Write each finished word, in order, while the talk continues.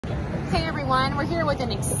Hey everyone, we're here with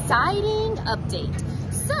an exciting update.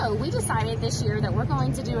 So we decided this year that we're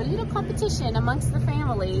going to do a little competition amongst the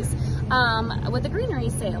families with the greenery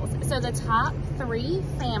sales. So the top 3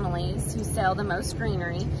 families who sell the most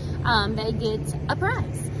greenery, they get a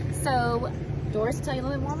prize. So Doris, tell you a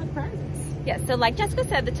little bit more about the prizes. Yes, so like Jessica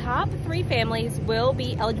said, the top 3 families will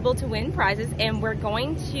be eligible to win prizes, and we're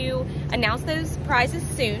going to announce those prizes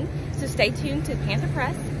soon. So stay tuned to Panther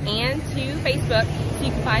Press and to Facebook so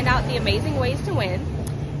you can find out the amazing ways to win.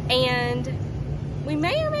 And we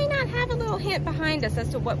may or may not have a little hint behind us as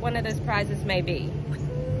to what one of those prizes may be.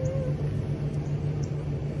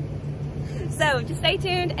 So just stay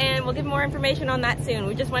tuned and we'll give more information on that soon.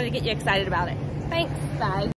 We just wanted to get you excited about it. Thanks. Bye.